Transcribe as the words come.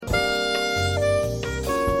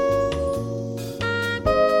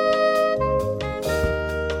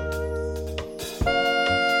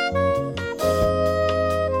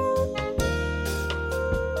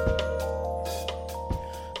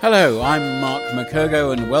Hello, I'm Mark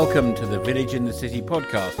McCurgo and welcome to the Village in the City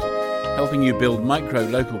podcast, helping you build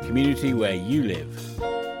micro-local community where you live.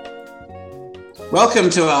 Welcome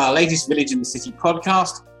to our latest Village in the City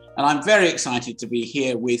podcast, and I'm very excited to be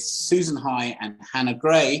here with Susan High and Hannah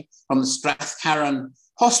Gray from the Strathcarron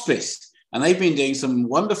Hospice. And they've been doing some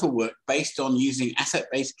wonderful work based on using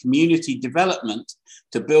asset-based community development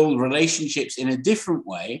to build relationships in a different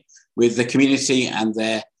way with the community and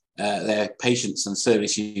their patients and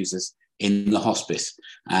service users in the hospice.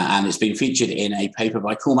 And it's been featured in a paper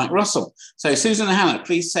by Cormac Russell. So Susan and Hannah,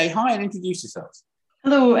 please say hi and introduce yourselves.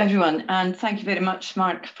 Hello, everyone. And thank you very much,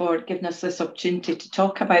 Mark, for giving us this opportunity to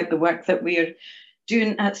talk about the work that we're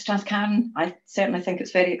doing at Strathcarron. I certainly think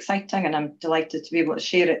it's very exciting and I'm delighted to be able to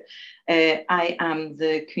share it. I am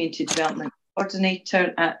the Community Development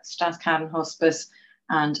Coordinator at Strathcarron Hospice,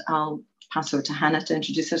 and I'll pass over to Hannah to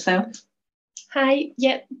introduce herself. Hi,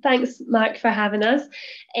 thanks Mark for having us.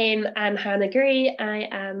 I'm Hannah Gray. I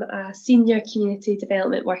am a Senior Community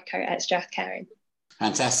Development Worker at Strathcarron.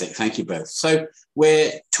 Fantastic, thank you both. So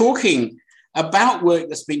we're talking about work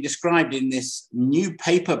that's been described in this new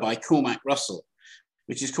paper by Cormac Russell,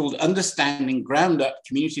 which is called Understanding Ground Up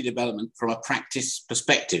Community Development from a Practice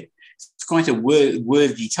Perspective. It's quite a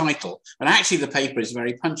wordy title, but actually the paper is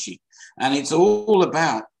very punchy. And it's all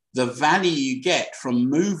about the value you get from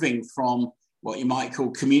moving from what you might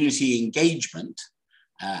call community engagement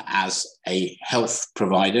as a health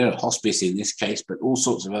provider, a hospice in this case, but all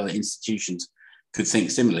sorts of other institutions could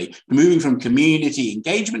think similarly, moving from community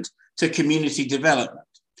engagement to community development.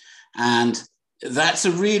 And that's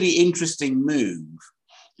a really interesting move.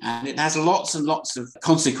 And it has lots and lots of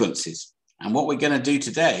consequences. And what we're going to do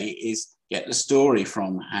today is get the story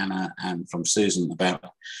from Hannah and from Susan about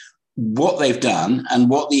what they've done and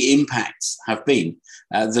what the impacts have been.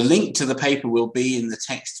 The link to the paper will be in the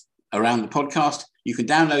text around the podcast. You can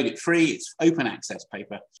download it free. It's open access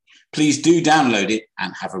paper. Please do download it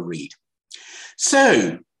and have a read.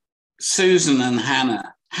 So, Susan and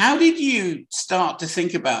Hannah, how did you start to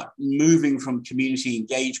think about moving from community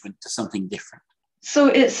engagement to something different? So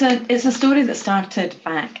it's a story that started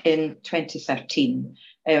back in 2013.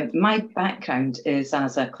 My background is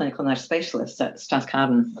as a clinical nurse specialist at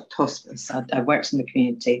Strathcarron Hospice. I worked in the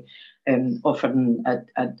community, offering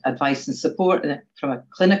advice and support from a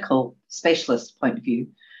clinical specialist point of view.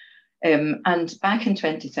 And back in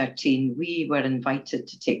 2013, we were invited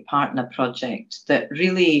to take part in a project that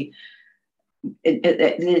really,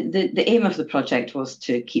 the aim of the project was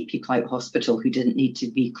to keep people out of hospital who didn't need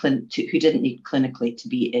clinically to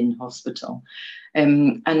be in hospital.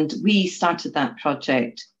 And we started that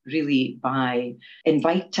project really by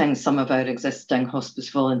inviting some of our existing hospice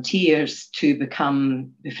volunteers to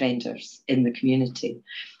become befrienders in the community.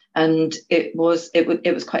 And it was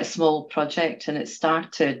quite a small project, and it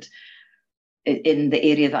started in the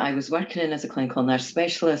area that I was working in as a clinical nurse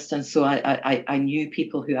specialist. And so I knew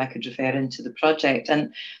people who I could refer into the project.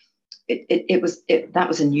 And that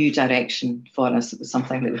was a new direction for us. It was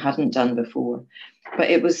something that we hadn't done before, but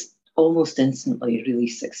it was almost instantly really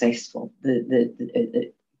successful.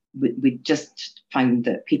 We just found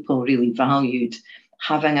that people really valued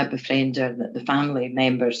having a befriender, that the family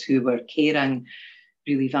members who were caring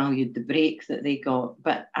really valued the break that they got.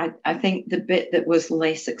 But I think the bit that was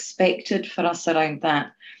less expected for us around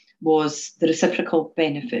that was the reciprocal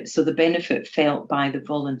benefit. So the benefit felt by the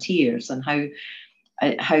volunteers and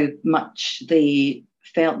how much they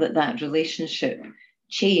felt that relationship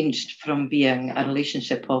changed from being a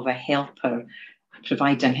relationship of a helper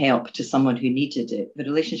providing help to someone who needed it. The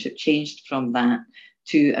relationship changed from that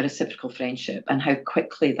to a reciprocal friendship, and how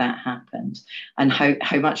quickly that happened and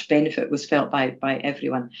how much benefit was felt by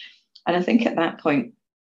everyone. And I think at that point,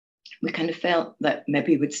 we kind of felt that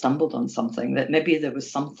maybe we'd stumbled on something, that maybe there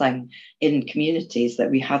was something in communities that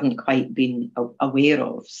we hadn't quite been aware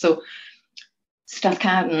of. So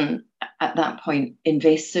Strathcarron at that point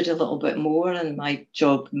invested a little bit more, and my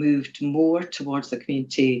job moved more towards the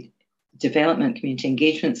community development, community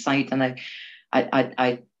engagement side. And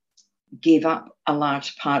I gave up a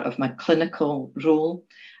large part of my clinical role.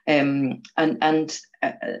 And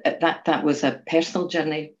that was a personal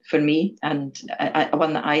journey for me, and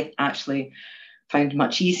one that I actually found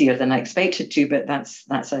much easier than I expected to, but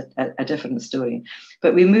that's a different story.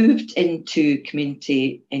 But we moved into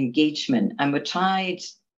community engagement, and we tried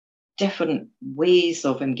different ways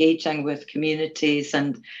of engaging with communities,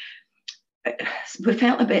 and we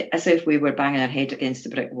felt a bit as if we were banging our head against a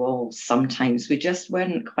brick wall sometimes. We just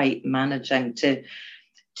weren't quite managing to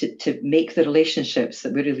make the relationships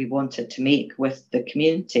that we really wanted to make with the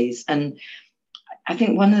communities. And I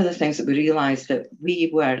think one of the things that we realised that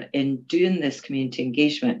we were, in doing this community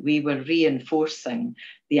engagement, we were reinforcing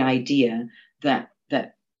the idea that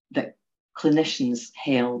clinicians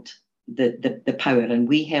held the power, and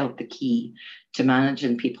we held the key to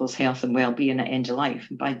managing people's health and well-being at end of life.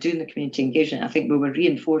 And by doing the community engagement, I think we were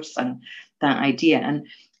reinforcing that idea, and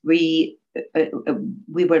we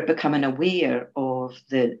were becoming aware of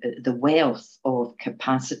the wealth of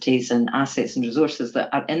capacities and assets and resources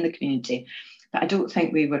that are in the community. But I don't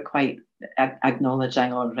think we were quite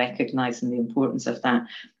acknowledging or recognising the importance of that.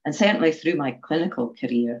 And certainly through my clinical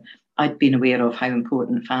career, I'd been aware of how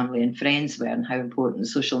important family and friends were and how important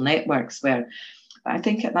social networks were. But I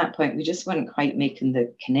think at that point, we just weren't quite making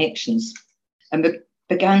the connections. And we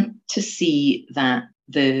began to see that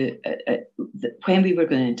when we were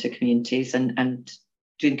going into communities and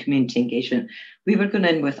doing community engagement, we were going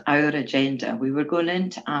in with our agenda. We were going in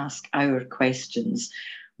to ask our questions.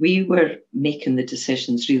 We were making the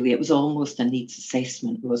decisions, really. It was almost a needs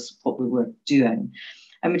assessment was what we were doing.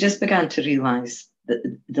 And we just began to realise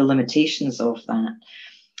the limitations of that.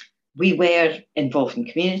 We were involved in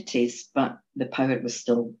communities, but the power was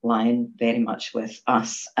still lying very much with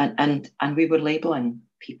us. And we were labelling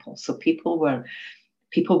people. So people were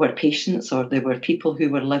patients, or there were people who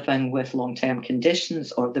were living with long-term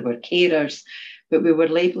conditions, or there were carers, but we were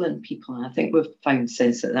labelling people. And I think we've found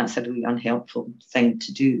since that that's a really unhelpful thing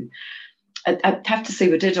to do. I'd have to say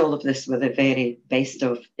we did all of this with the very best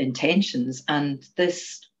of intentions. And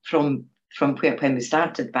this, from when we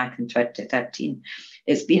started back in 2013,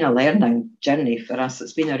 it's been a learning journey for us.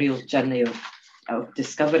 It's been a real journey of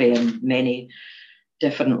discovery in many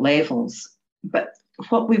different levels. But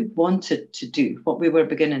what we wanted to do, what we were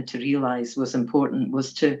beginning to realise was important,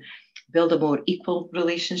 was to build a more equal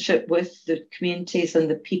relationship with the communities and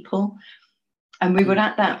the people. And we were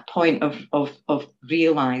at that point of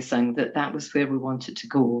realising that that was where we wanted to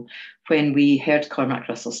go when we heard Cormac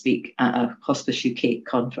Russell speak at a Hospice UK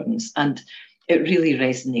conference, and it really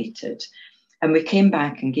resonated. And we came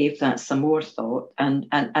back and gave that some more thought, and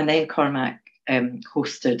then Cormac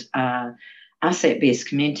hosted a asset-based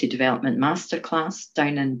community development masterclass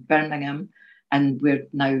down in Birmingham, and we're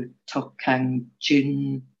now talking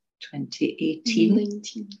June 2018,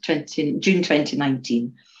 June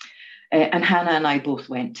 2019. And Hannah and I both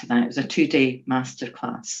went to that. It was a 2-day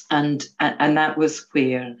masterclass, and that was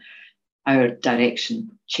where our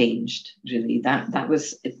direction changed. Really, that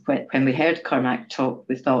was when we heard Cormac talk.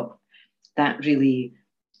 We thought that he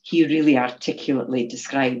really articulately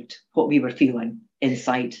described what we were feeling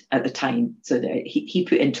inside at the time. So that he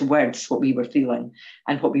put into words what we were feeling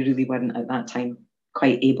and what we really weren't at that time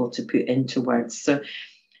quite able to put into words. So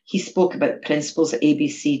he spoke about principles at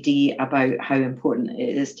ABCD, about how important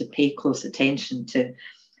it is to pay close attention to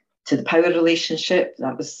the power relationship.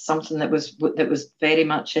 That was something that was very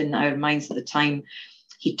much in our minds at the time.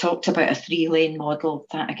 He talked about a 3-lane model.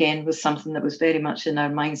 That again was something that was very much in our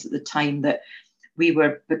minds at the time, that we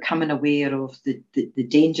were becoming aware of the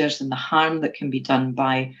dangers and the harm that can be done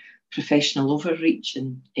by professional overreach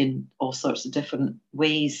in all sorts of different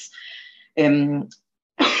ways.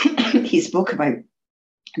 He spoke about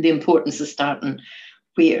the importance of starting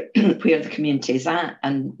where the community is at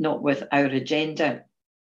and not with our agenda.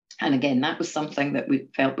 And again, that was something that we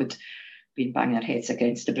felt would been banging our heads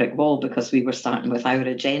against a brick wall, because we were starting with our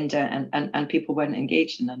agenda and people weren't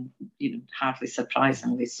engaging, and hardly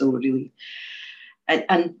surprisingly so, really.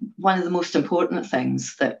 And one of the most important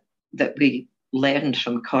things that we learned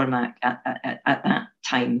from Cormac at that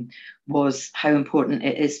time was how important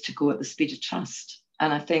it is to go at the speed of trust.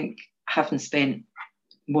 And I think, having spent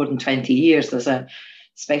more than 20 years as a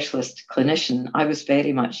specialist clinician, I was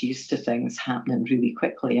very much used to things happening really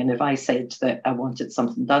quickly. And if I said that I wanted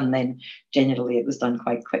something done, then generally it was done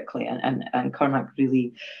quite quickly. And Cormac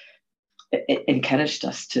really encouraged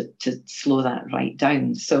us to slow that right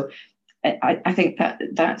down. So I think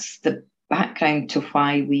that's the background to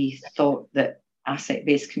why we thought that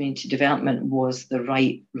asset-based community development was the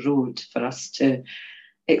right road for us to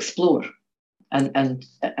explore. And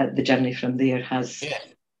the journey from there has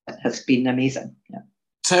been amazing. Yeah.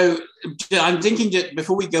 So I'm thinking that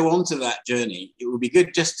before we go on to that journey, it would be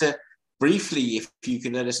good just to briefly, if you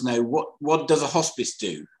could let us know, what does a hospice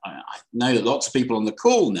do? I know that lots of people on the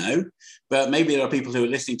call know, but maybe there are people who are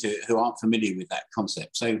listening to it who aren't familiar with that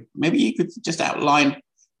concept. So maybe you could just outline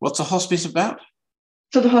what's a hospice about?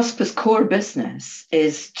 So the hospice core business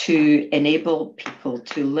is to enable people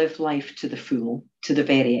to live life to the full, to the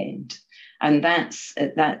very end. And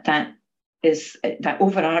that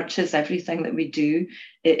overarches everything that we do.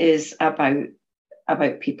 It is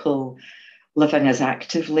about people living as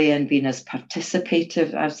actively and being as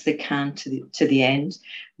participative as they can to the end.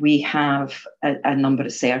 We have a number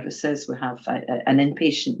of services. We have an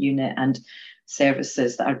inpatient unit and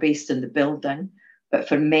services that are based in the building. But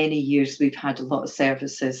for many years, we've had a lot of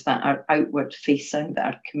services that are outward facing, that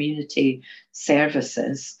are community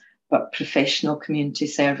services, but professional community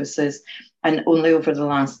services. And only over the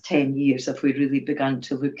last 10 years have we really begun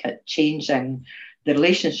to look at changing the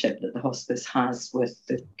relationship that the hospice has with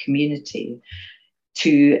the community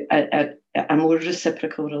to a more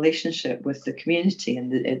reciprocal relationship with the community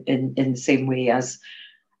in the same way as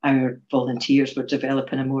our volunteers were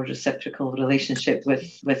developing a more reciprocal relationship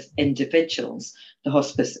with individuals. The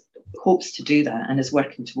hospice hopes to do that and is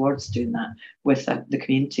working towards doing that with the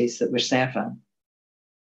communities that we're serving.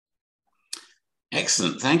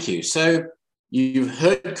 Excellent, thank you. So you've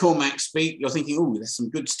heard Cormac speak, you're thinking, oh, there's some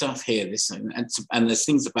good stuff here. And there's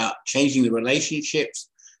things about changing the relationships,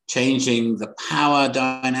 changing the power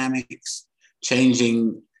dynamics,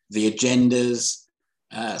 changing the agendas.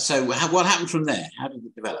 So what happened from there? How did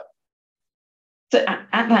it develop? So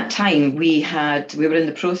at that time, we were in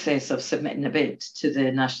the process of submitting a bid to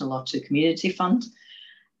the National Lottery Community Fund.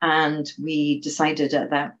 And we decided at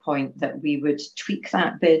that point that we would tweak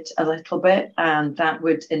that bid a little bit, and that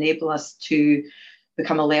would enable us to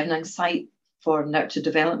become a learning site for Nurture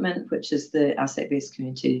Development, which is the Asset-Based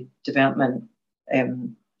Community Development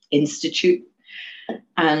Institute.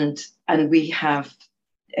 And we have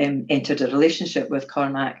entered a relationship with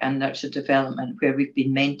Cormac and Nurture Development, where we've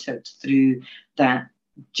been mentored through that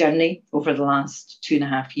journey over the last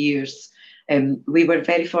 2.5 years. We were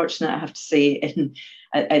very fortunate, I have to say,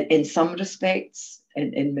 in some respects,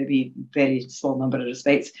 in maybe very small number of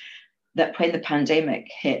respects, that when the pandemic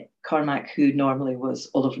hit, Cormac, who normally was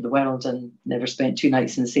all over the world and never spent 2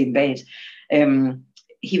 nights in the same bed,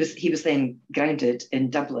 he was then grounded in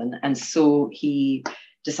Dublin, and so he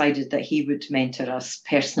decided that he would mentor us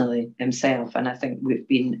personally himself, and I think we've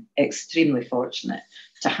been extremely fortunate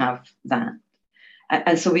to have that.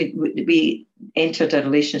 And so we entered a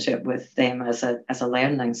relationship with them as a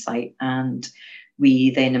learning site, and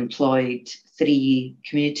we then employed 3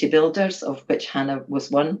 community builders, of which Hannah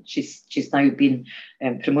was one. She's now been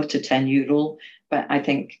promoted to a new role, but I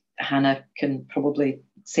think Hannah can probably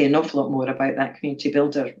say an awful lot more about that community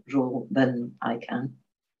builder role than I can.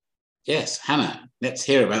 Yes, Hannah, let's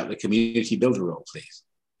hear about the community builder role, please.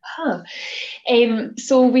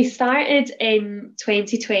 So we started in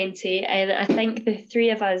 2020, and I think the 3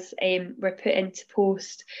 of us were put into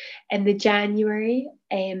post in the January,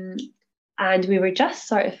 and we were just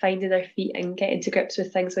sort of finding our feet and getting to grips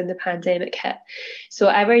with things when the pandemic hit. So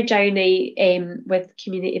our journey with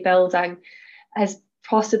community building has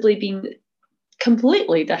possibly been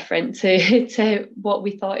completely different to what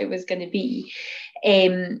we thought it was going to be.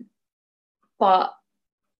 But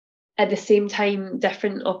at the same time,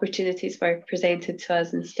 different opportunities were presented to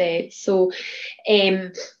us instead. So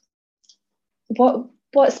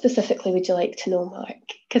what specifically would you like to know, Mark?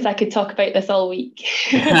 Because I could talk about this all week.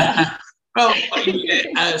 Well,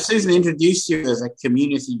 Susan introduced you as a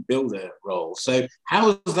community builder role. So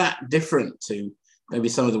how is that different to maybe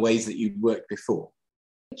some of the ways that you'd worked before?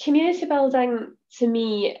 Community building to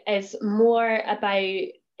me is more about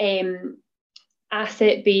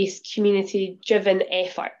asset-based, community-driven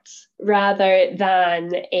efforts rather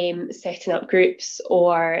than setting up groups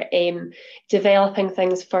or developing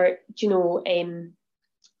things for,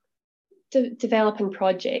 developing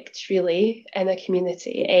projects really in a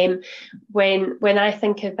community. When I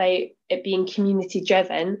think about it being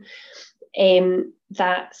community-driven,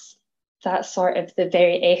 that's sort of the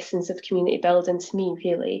very essence of community building to me,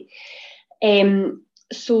 really.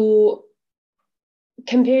 So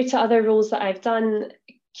compared to other roles that I've done,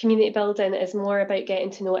 community building is more about getting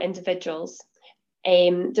to know individuals,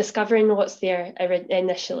 discovering what's there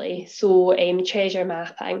initially, so treasure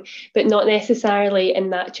mapping, but not necessarily in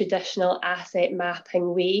that traditional asset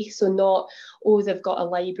mapping way. So not, oh, they've got a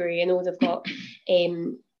library and oh, they've got,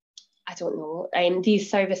 these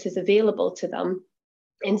services available to them.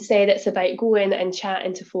 Instead, it's about going and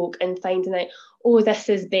chatting to folk and finding out, oh, this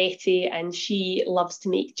is Betty and she loves to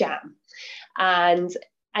make jam. And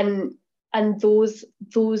those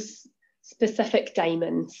specific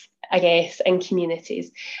diamonds, I guess, in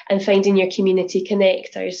communities, and finding your community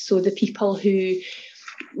connectors, so the people who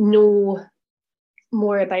know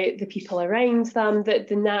more about the people around them,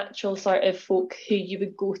 the natural sort of folk who you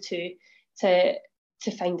would go to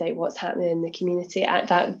find out what's happening in the community at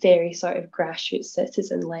that very sort of grassroots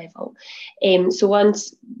citizen level. So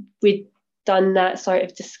once we'd done that sort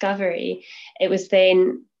of discovery, it was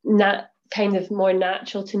then kind of more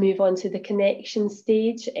natural to move on to the connection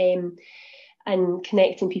stage. and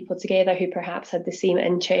connecting people together who perhaps had the same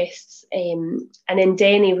interests. And in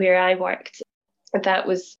Denny, where I worked, that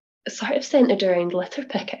was sort of centred around litter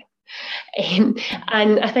picking. And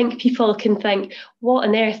I think people can think, what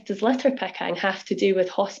on earth does litter picking have to do with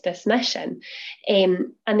hospice mission?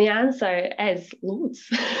 And the answer is loads.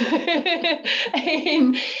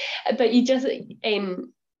 But you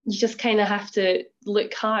just kind of have to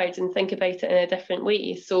look hard and think about it in a different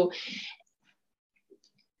way. So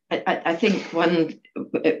I think one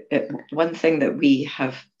thing that we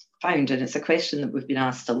have found, and it's a question that we've been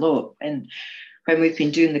asked a lot, and when we've been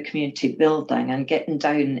doing the community building and getting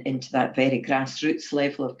down into that very grassroots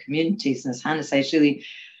level of communities, and as Hannah says, really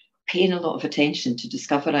paying a lot of attention to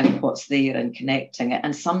discovering what's there and connecting it.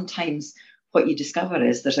 And sometimes what you discover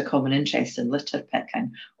is there's a common interest in litter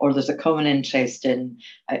picking, or there's a common interest in,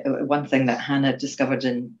 one thing that Hannah discovered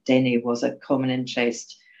in Denny was a common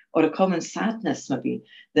interest or a common sadness, maybe,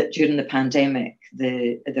 that during the pandemic,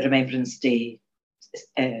 the Remembrance Day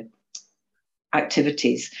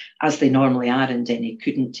activities, as they normally are in Denny,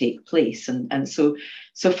 couldn't take place. And so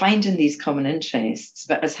finding these common interests,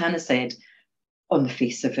 but as Hannah said, on the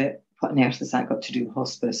face of it, what on earth has that got to do with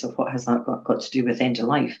hospice, or what has that got to do with end of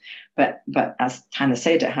life? But as Hannah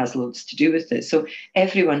said, it has loads to do with it. So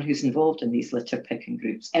everyone who's involved in these litter picking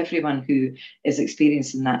groups, everyone who is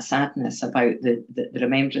experiencing that sadness about the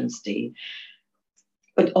Remembrance Day,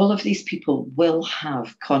 but all of these people will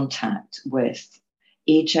have contact with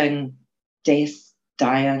ageing, death,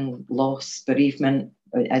 dying, loss, bereavement.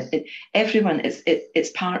 Everyone, it's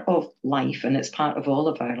part of life, and it's part of all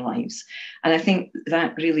of our lives. And I think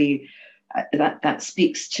that really that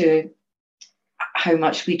speaks to how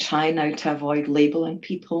much we try now to avoid labeling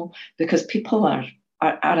people, because people are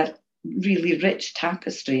a really rich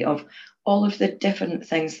tapestry of all of the different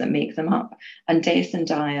things that make them up, and death and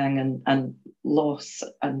dying and loss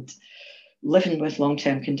and living with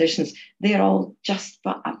long-term conditions, they're all just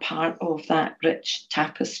but a part of that rich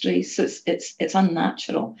tapestry. So it's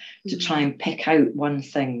unnatural to try and pick out one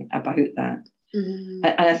thing about that. And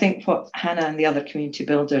I think what Hannah and the other community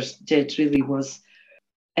builders did really was,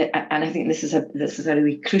 and I think this is a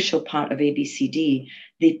really crucial part of ABCD,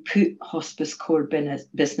 they put hospice core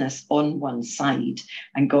business on one side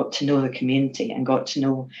and got to know the community and got to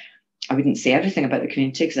know, I wouldn't say everything about the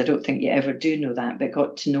community, because I don't think you ever do know that, but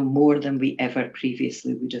got to know more than we ever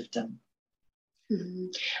previously would have done.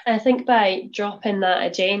 And I think by dropping that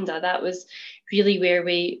agenda, that was really where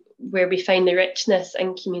we find the richness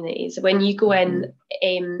in communities. When you go in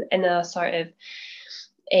a sort of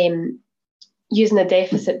using a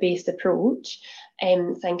deficit-based approach,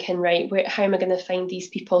 thinking, right, how am I going to find these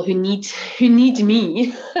people who need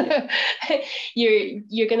me?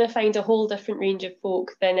 You're going to find a whole different range of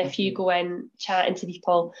folk than if you go in chatting to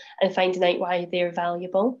people and finding out why they're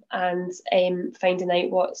valuable, and finding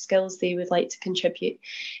out what skills they would like to contribute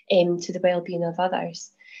to the well-being of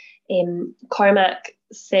others. Cormac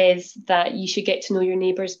says that you should get to know your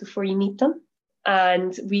neighbours before you meet them,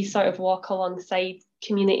 and we sort of walk alongside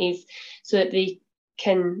communities so that they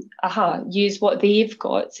can use what they've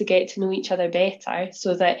got to get to know each other better,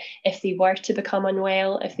 so that if they were to become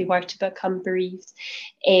unwell, if they were to become bereaved,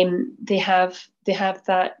 they have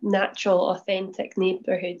that natural, authentic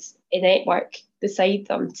neighbourhood network beside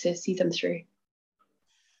them to see them through.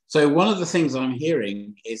 So one of the things I'm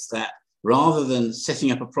hearing is that rather than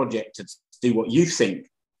setting up a project to do what you think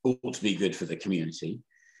ought to be good for the community,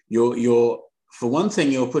 you're for one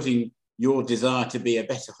thing, you're putting your desire to be a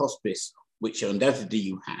better hospice, which undoubtedly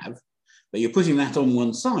you have, but you're putting that on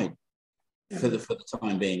one side for the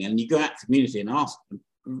time being. And you go out to the community and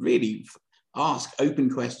ask open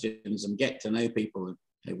questions and get to know people.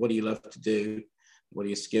 Hey, what do you love to do? What are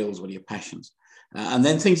your skills? What are your passions? And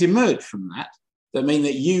then things emerge from that mean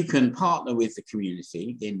that you can partner with the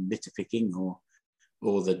community in litter picking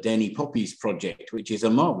or the Denny Poppies project, which is a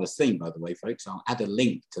marvellous thing, by the way, folks. I'll add a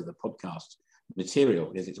link to the podcast material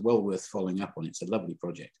because it's well worth following up on. It's a lovely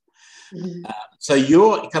project. So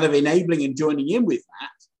you're kind of enabling and joining in with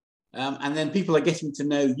that, and then people are getting to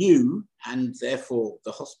know you and therefore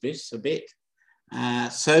the hospice a bit,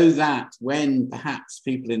 so that when perhaps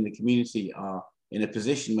people in the community are in a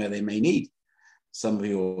position where they may need some of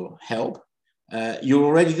your help, you're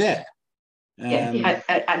already there.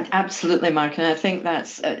 Absolutely, Mark, and I think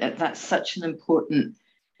that's such an important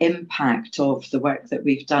impact of the work that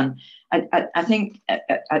we've done. I think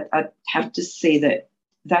I'd have to say that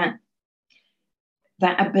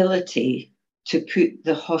ability to put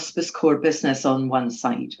the hospice core business on one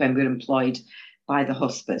side when we're employed by the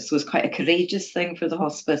hospice was quite a courageous thing for the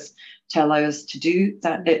hospice to allow us to do.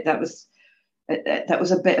 That was that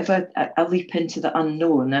was a bit of a leap into the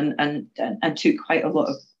unknown, and took quite a lot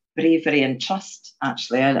of bravery and trust,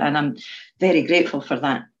 actually, and I'm very grateful for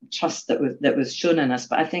that trust that was shown in us.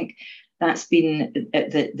 But I think that's been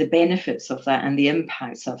the benefits of that, and the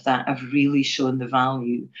impacts of that have really shown the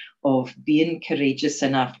value of being courageous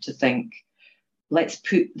enough to think, let's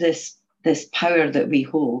put this power that we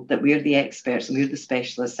hold, that we're the experts and we're the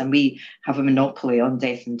specialists and we have a monopoly on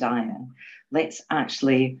death and dying, let's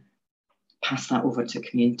actually pass that over to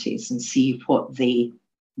communities and see what they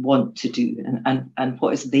want to do, and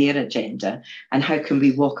what is their agenda, and how can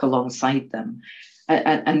we walk alongside them.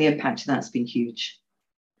 And the impact of that's been huge.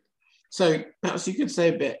 So perhaps you could say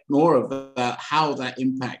a bit more about how that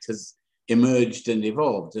impact has emerged and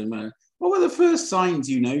evolved. And what were the first signs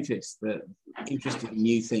you noticed that interesting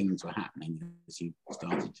new things were happening as you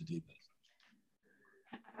started to do this?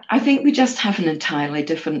 I think we just have an entirely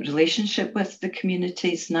different relationship with the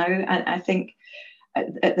communities now. I think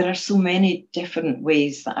there are so many different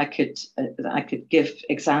ways that I could give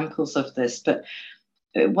examples of this. But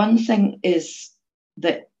one thing is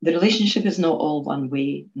that the relationship is not all one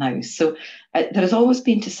way now. So there has always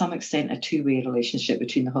been, to some extent, a two-way relationship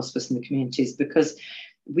between the hospice and the communities, because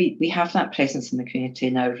we have that presence in the community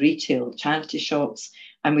in our retail charity shops,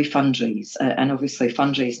 and we fundraise. And obviously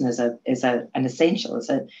fundraising is an essential, is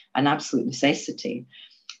an absolute necessity.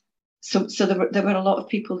 So there were a lot of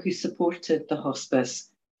people who supported the hospice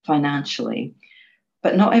financially,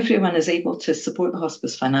 but not everyone is able to support the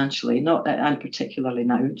hospice financially, and particularly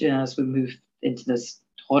now, as we move into this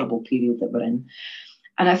horrible period that we're in.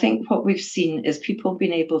 And I think what we've seen is people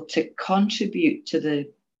being able to contribute to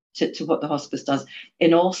what the hospice does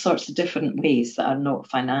in all sorts of different ways that are not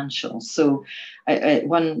financial. So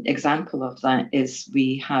one example of that is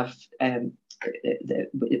we have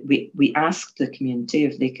we asked the community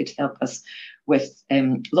if they could help us with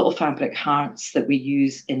little fabric hearts that we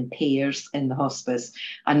use in pairs in the hospice,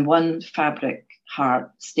 and one fabric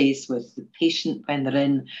heart stays with the patient when they're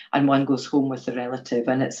in, and one goes home with the relative.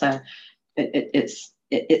 And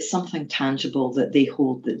it's something tangible that they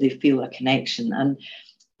hold, that they feel a connection. And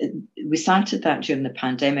we started that during the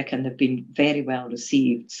pandemic, and they've been very well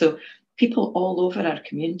received. So people all over our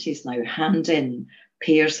communities now hand in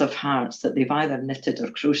pairs of hearts that they've either knitted or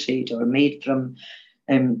crocheted or made from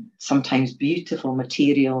sometimes beautiful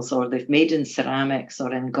materials, or they've made in ceramics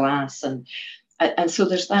or in glass, and so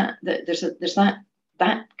there's that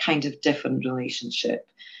kind of different relationship.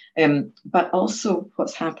 But also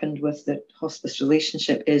what's happened with the hospice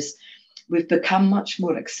relationship is we've become much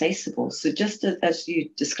more accessible. So just as you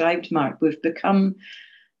described, Mark, we've become,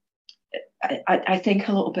 I think,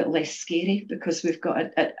 a little bit less scary, because we've got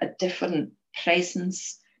a different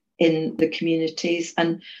presence in the communities.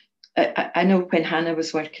 And I know when Hannah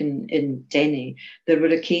was working in Denny, there were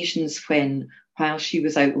occasions when, while she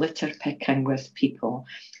was out litter picking with people,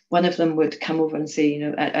 one of them would come over and say,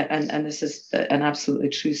 and this is an absolutely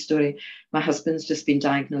true story, my husband's just been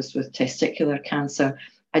diagnosed with testicular cancer.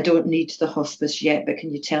 I don't need the hospice yet, but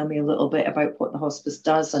can you tell me a little bit about what the hospice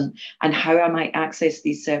does and how I might access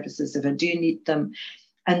these services if I do need them?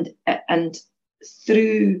 And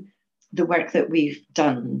through the work that we've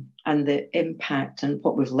done and the impact and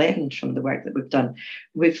what we've learned from the work that we've done,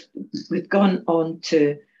 we've gone on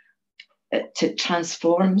to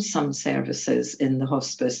transform some services in the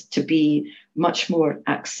hospice to be much more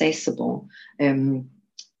accessible, and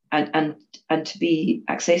to be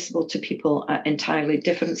accessible to people at entirely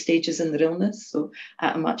different stages in their illness. So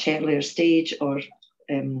at a much earlier stage, or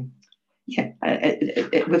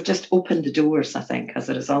we've just opened the doors, I think, as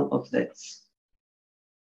a result of this.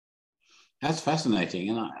 That's fascinating.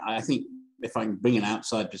 And I think, if I can bring an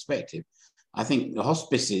outside perspective, I think the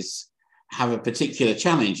hospices have a particular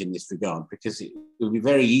challenge in this regard, because it would be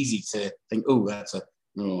very easy to think, I don't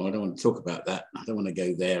want to talk about that. I don't want to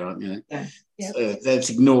go there. Let's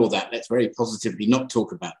ignore that. Let's very positively not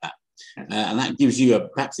talk about that. And that gives you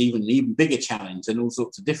perhaps even an even bigger challenge, and all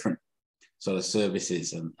sorts of different sort of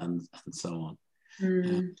services and so on.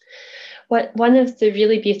 One of the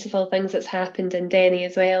really beautiful things that's happened in Denny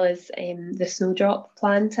as well is the snowdrop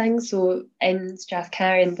planting. So in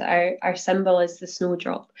Strathcarron, our symbol is the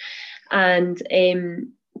snowdrop. And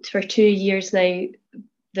for 2 years now,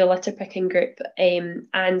 the litter picking group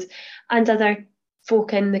and other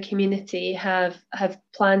folk in the community have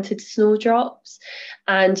planted snowdrops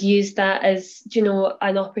and used that as,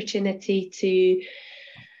 an opportunity to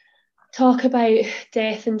talk about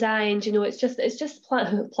death and dying. It's just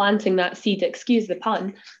planting that seed, excuse the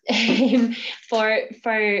pun,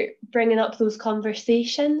 for bringing up those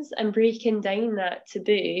conversations and breaking down that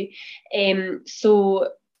taboo. So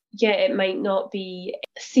it might not be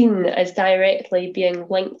seen as directly being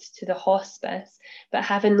linked to the hospice, but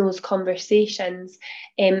having those conversations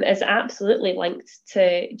is absolutely linked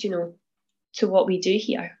to, to what we do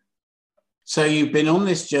here. So you've been on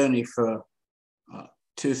this journey for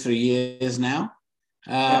 2 or 3 years now.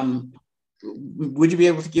 Would you be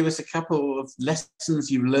able to give us a couple of lessons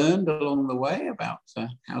you've learned along the way about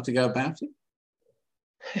how to go about it?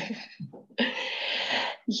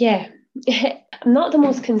 Yeah. I'm not the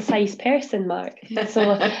most concise person, Mark,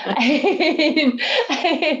 so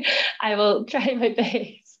I will try my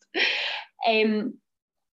best.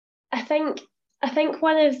 I think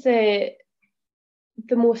one of the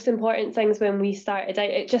most important things when we started out,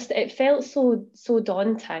 it felt so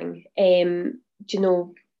daunting.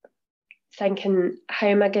 Thinking, how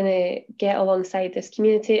am I going to get alongside this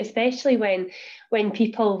community, especially when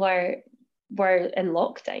people were in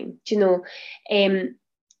lockdown,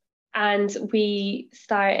 and we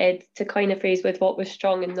started to coin a phrase with what was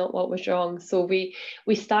strong and not what was wrong. So we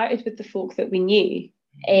started with the folk that we knew,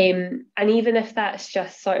 and even if that's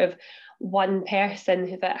just sort of one person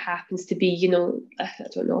who that happens to be, I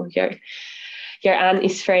don't know, your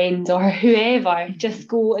auntie's friend or whoever, just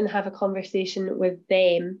go and have a conversation with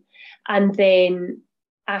them, and then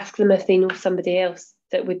ask them if they know somebody else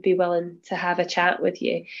that would be willing to have a chat with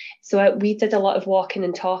you. So we did a lot of walking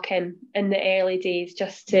and talking in the early days,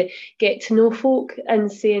 just to get to know folk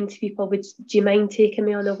and saying to people, do you mind taking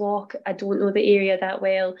me on a walk? I don't know the area that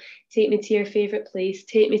well. Take me to your favourite place.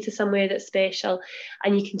 Take me to somewhere that's special.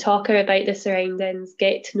 And you can talk about the surroundings,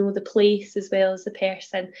 get to know the place as well as the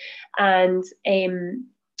person. And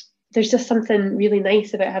there's just something really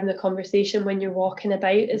nice about having a conversation when you're walking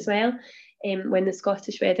about as well, when the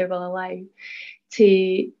Scottish weather will allow,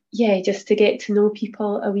 just to get to know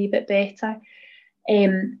people a wee bit better.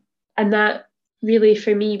 And that really,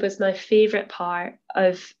 for me, was my favourite part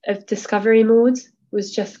of discovery mode,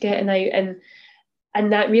 was just getting out,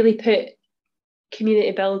 and that really put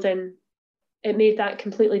community building, it made that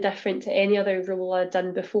completely different to any other role I'd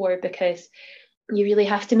done before, because you really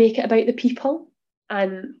have to make it about the people,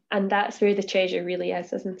 and that's where the treasure really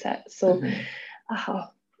is, isn't it? So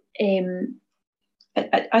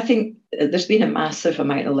I think there's been a massive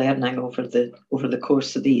amount of learning over the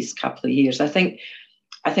course of these couple of years. I think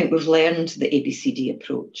we've learned the ABCD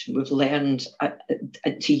approach. We've learned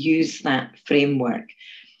to use that framework,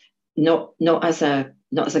 not as a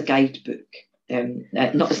guidebook,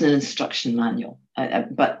 not as an instruction manual,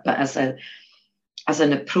 but as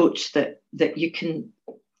an approach that you can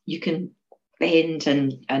bend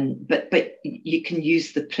but you can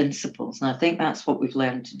use the principles. And I think that's what we've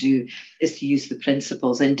learned to do, is to use the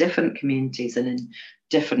principles in different communities and in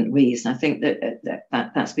different ways. And I think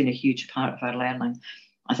that's been a huge part of our learning.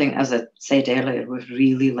 I think, as I said earlier, we've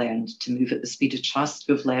really learned to move at the speed of trust.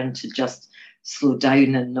 We've learned to just slow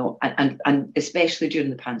down and especially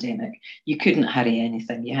during the pandemic, you couldn't hurry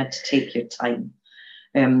anything. You had to take your time.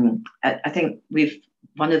 I think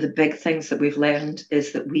one of the big things that we've learned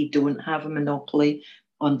is that we don't have a monopoly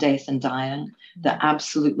on death and dying, that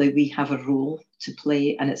absolutely we have a role to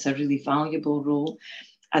play, and it's a really valuable role,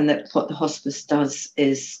 and that what the hospice does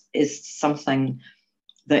is something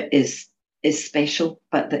that is special,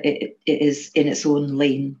 but that it is in its own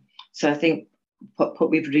lane. So I think what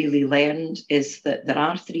we've really learned is that there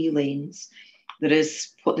are 3 lanes. There is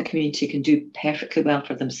what the community can do perfectly well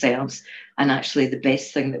for themselves, and actually the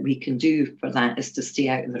best thing that we can do for that is to stay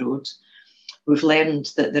out of the road. We've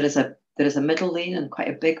learned that there is a middle lane, and quite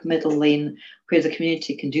a big middle lane, where the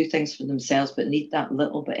community can do things for themselves but need that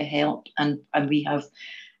little bit of help, and we have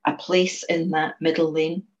a place in that middle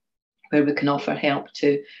lane where we can offer help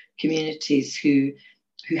to communities who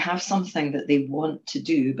have something that they want to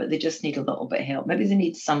do, but they just need a little bit of help. Maybe they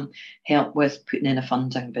need some help with putting in a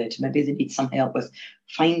funding bid. Maybe they need some help with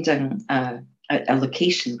finding a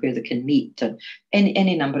location where they can meet, and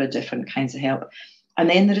any number of different kinds of help. And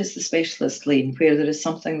then there is the specialist lane, where there is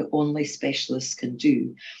something that only specialists can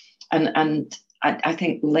do. And I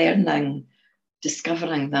think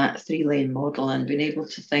discovering that 3-lane model, and being able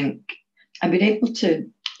to think, and being able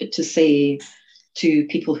to say to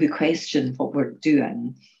people who question what we're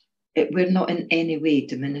doing, we're not in any way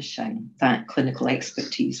diminishing that clinical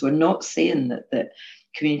expertise. We're not saying that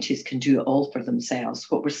communities can do it all for themselves.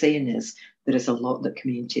 What we're saying is there is a lot that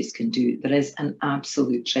communities can do. There is an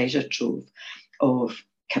absolute treasure trove of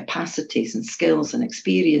capacities and skills and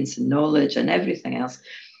experience and knowledge and everything else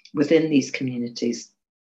within these communities,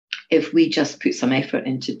 if we just put some effort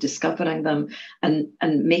into discovering them and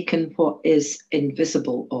making what is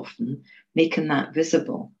invisible often, making that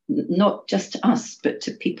visible, not just to us, but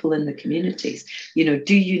to people in the communities.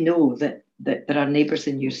 Do you know that that there are neighbours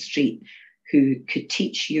in your street who could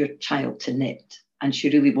teach your child to knit, and she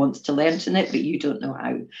really wants to learn to knit, but you don't know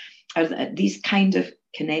how. These kind of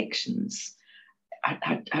connections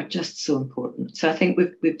are just so important. So I think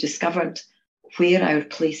we've discovered where our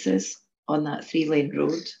place is on that 3-lane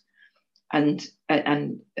road, and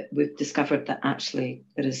we've discovered that actually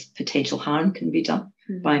there is potential harm can be done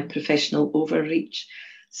by professional overreach.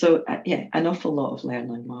 So an awful lot of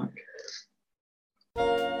learning, Mark.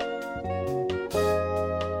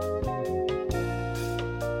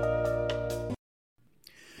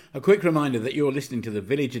 A quick reminder that you're listening to the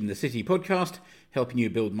Village in the City podcast, helping you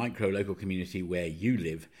build micro-local community where you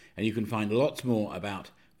live. And you can find lots more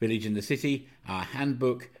about Village in the City, our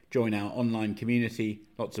handbook, join our online community,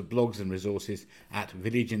 lots of blogs and resources at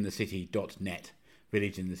villageinthecity.net,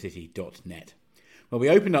 villageinthecity.net. Well, we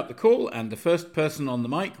opened up the call and the first person on the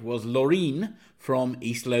mic was Laureen from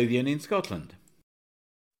East Lothian in Scotland.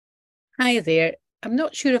 Hi there. I'm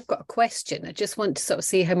not sure I've got a question. I just want to sort of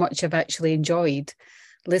say how much I've actually enjoyed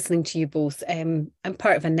listening to you both. I'm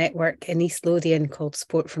part of a network in East Lothian called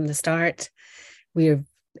Sport from the Start. We're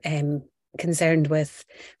concerned with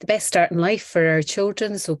the best start in life for our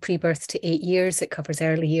children, so pre-birth to 8 years. It covers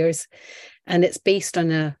early years, and it's based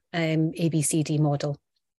on a ABCD model.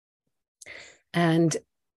 And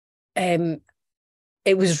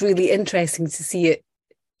it was really interesting to see it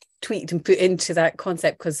tweaked and put into that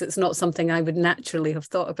concept, because it's not something I would naturally have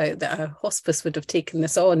thought about, that a hospice would have taken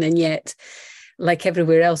this on. And yet, like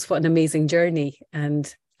everywhere else, what an amazing journey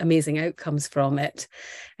and amazing outcomes from it.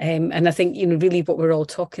 And I think, really what we're all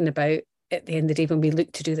talking about at the end of the day when we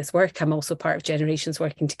look to do this work, I'm also part of Generations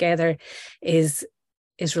Working Together, is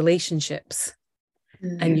relationships.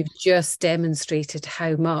 And you've just demonstrated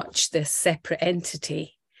how much this separate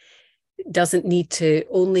entity doesn't need to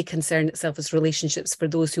only concern itself as relationships for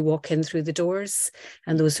those who walk in through the doors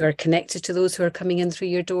and those who are connected to those who are coming in through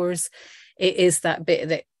your doors. It is that bit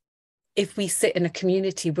that if we sit in a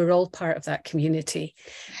community, we're all part of that community.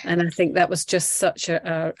 And I think that was just such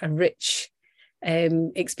a rich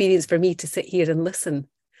experience for me to sit here and listen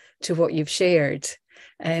to what you've shared.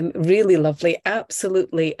 Really lovely.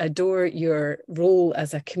 Absolutely adore your role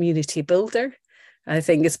as a community builder. I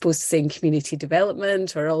think as opposed to saying community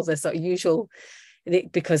development or all this sort of usual,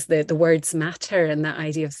 because the words matter, and that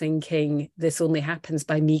idea of thinking this only happens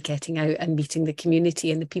by me getting out and meeting the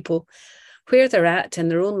community and the people where they're at in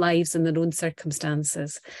their own lives and their own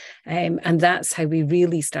circumstances. And that's how we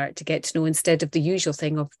really start to get to know, instead of the usual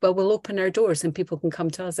thing of, well, we'll open our doors and people can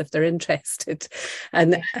come to us if they're interested.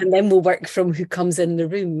 And then we'll work from who comes in the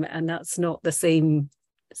room. And that's not the same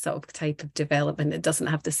sort of type of development. It doesn't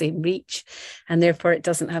have the same reach, and therefore it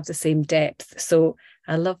doesn't have the same depth. So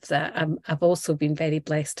I love that. I've also been very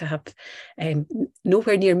blessed to have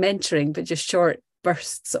nowhere near mentoring, but just short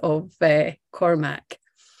bursts of Cormac.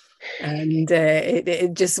 And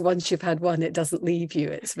it just, once you've had one, it doesn't leave you.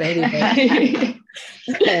 It's very, very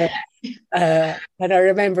and I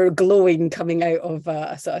remember glowing coming out of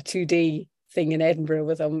a sort of 2-day thing in Edinburgh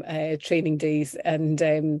with them, training days,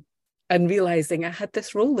 and realizing I had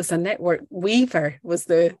this role as a network weaver, was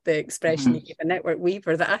the expression you gave, a network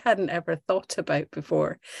weaver, that I hadn't ever thought about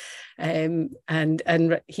before. And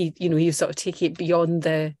he, you sort of take it beyond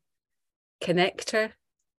the connector.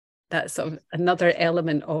 That's sort of another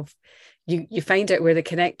element of you find out where the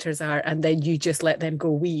connectors are, and then you just let them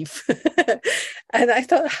go weave. And I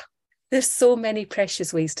thought, there's so many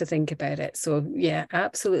precious ways to think about it. So yeah,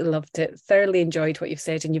 absolutely loved it. Thoroughly enjoyed what you've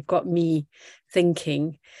said, and you've got me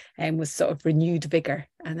thinking with sort of renewed vigour.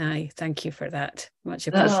 And I thank you for that. Much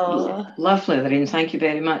appreciated. Oh, lovely, Lorraine. Thank you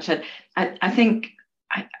very much. I think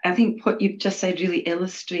what you've just said really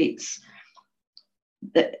illustrates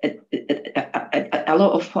that a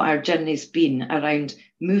lot of what our journey's been around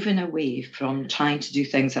moving away from trying to do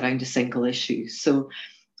things around a single issue. So,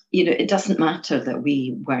 it doesn't matter that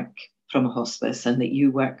we work from a hospice and that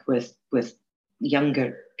you work with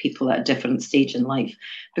younger people at a different stage in life,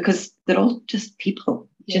 because they're all just people.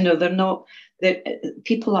 Yeah.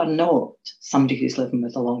 People are not somebody who's living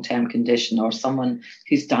with a long-term condition, or someone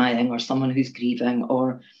who's dying, or someone who's grieving,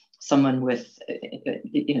 or someone with,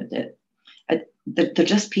 they're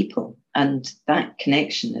just people, and that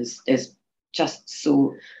connection is just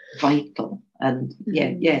so vital. And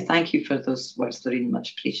thank you for those words, Lorraine,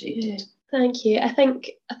 much appreciated. Yeah, thank you. I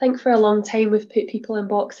think for a long time we've put people in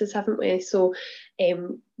boxes, haven't we? So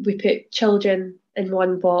we put children in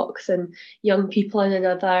one box and young people in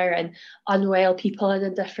another, and unwell people in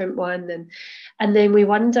a different one, and then we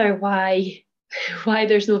wonder why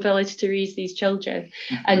there's no village to raise these children,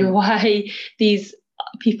 and why these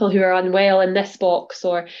people who are unwell in this box,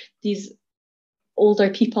 or these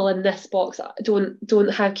older people in this box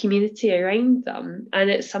don't have community around them,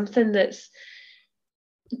 and it's something that's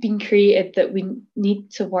been created that we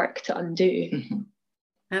need to work to undo. Mm-hmm.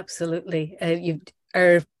 Absolutely.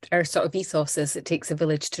 Our sort of ethos is it takes a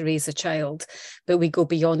village to raise a child, but we go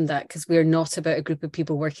beyond that because we're not about a group of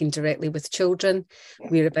people working directly with children.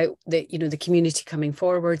 We're about the community coming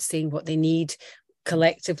forward, saying what they need.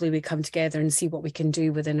 Collectively, we come together and see what we can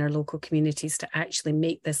do within our local communities to actually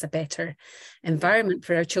make this a better environment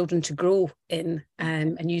for our children to grow in.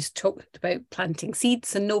 And you talked about planting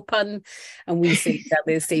seeds, and no pun, and we say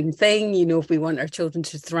exactly the same thing. If we want our children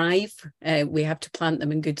to thrive, we have to plant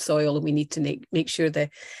them in good soil, and we need to make sure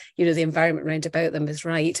that the environment around about them is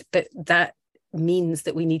right. But that means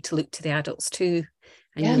that we need to look to the adults too,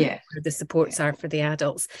 and where the supports are for the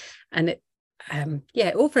adults, and it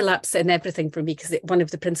overlaps in everything for me, because one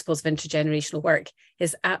of the principles of intergenerational work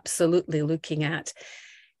is absolutely looking at,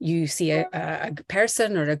 you see a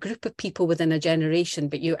person or a group of people within a generation,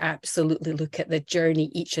 but you absolutely look at the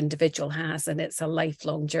journey each individual has, and it's a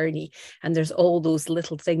lifelong journey, and there's all those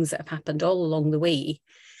little things that have happened all along the way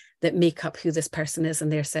that make up who this person is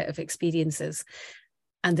and their set of experiences,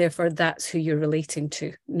 and therefore that's who you're relating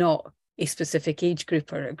to, not a specific age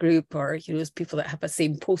group or a group, or people that have a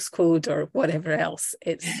same postcode or whatever else.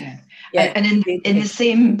 It's and in the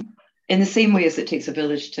same way as it takes a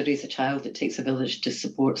village to raise a child, it takes a village to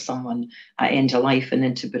support someone at end of life and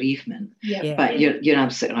into bereavement. But you're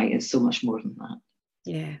absolutely right, it's so much more than that.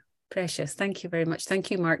 Yeah, precious. Thank you very much.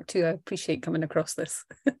 Thank you, Mark, too. I appreciate coming across this.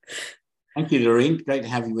 Thank you, Lorraine. Great to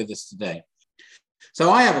have you with us today.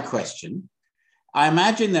 So I have a question. I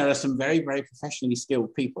imagine there are some very, very professionally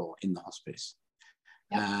skilled people in the hospice.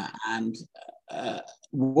 And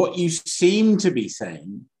what you seem to be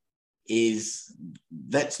saying is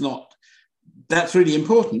that's really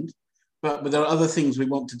important, but there are other things we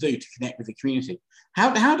want to do to connect with the community.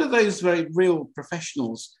 How do those very real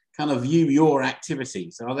professionals kind of view your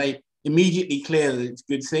activities? Are they immediately clear that it's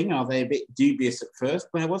a good thing? Are they a bit dubious at first?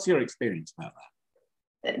 Well, what's your experience about that?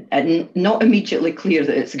 And not immediately clear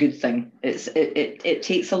that it's a good thing. It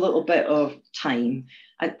takes a little bit of time.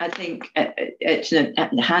 I think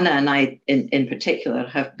Hannah and I in particular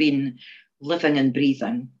have been living and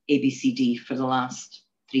breathing ABCD for the last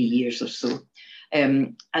 3 years or so.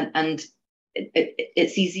 And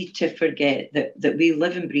it's easy to forget that we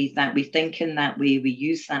live and breathe that, we think in that way, we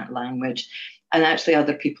use that language, and actually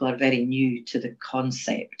other people are very new to the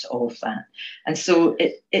concept of that. And so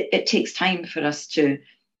it takes time for us to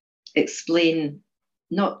explain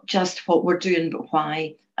not just what we're doing, but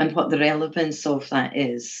why and what the relevance of that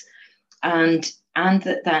is. And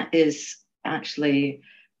that is actually,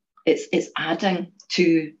 it's adding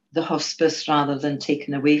to the hospice rather than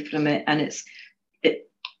taking away from it. And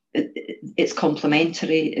it's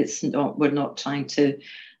complementary. We're not trying to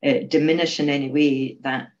diminish in any way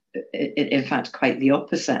that. In fact, quite the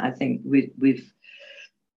opposite. I think we've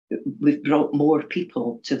brought more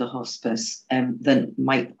people to the hospice than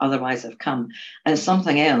might otherwise have come. And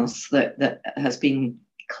something else that has been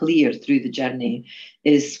clear through the journey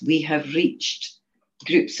is we have reached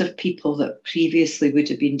groups of people that previously would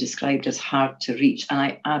have been described as hard to reach. And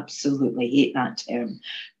I absolutely hate that term,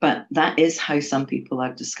 but that is how some people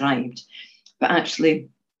are described. But actually,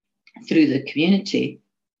 through the community,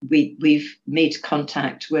 we've made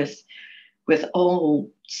contact with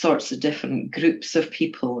all sorts of different groups of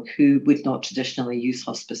people who would not traditionally use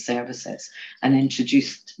hospice services, and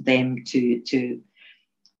introduced them to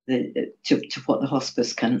what the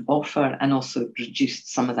hospice can offer, and also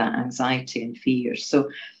reduced some of that anxiety and fear. So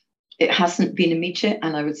it hasn't been immediate,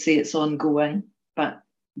 and I would say it's ongoing, but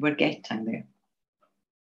we're getting there.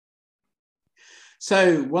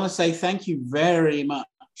 So I want to say thank you very much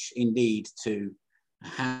indeed to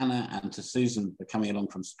Hannah and to Susan for coming along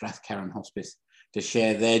from Strathcarron Hospice to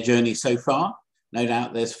share their journey so far. No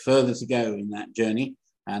doubt there's further to go in that journey,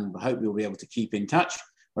 and I hope you'll be able to keep in touch.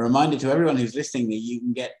 A reminder to everyone who's listening that you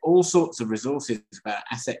can get all sorts of resources about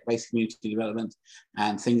asset-based community development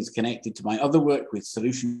and things connected to my other work with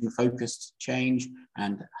solution-focused change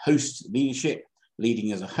and host leadership,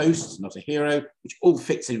 leading as a host, not a hero, which all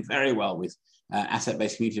fits in very well with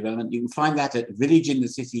asset-based community development. You can find that at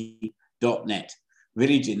villageinthecity.net.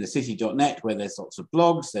 villageinthecity.net, where there's lots of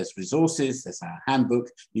blogs, there's resources, there's our handbook.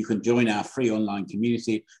 You can join our free online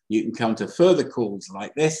community. You can come to further calls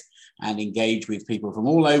like this and engage with people from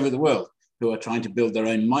all over the world who are trying to build their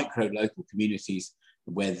own micro-local communities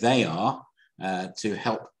where they are to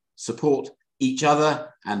help support each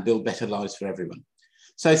other and build better lives for everyone.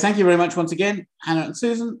 So thank you very much once again, Hannah and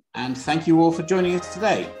Susan, and thank you all for joining us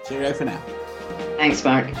today. Cheerio for now. Thanks,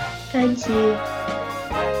 Mark. Thank you.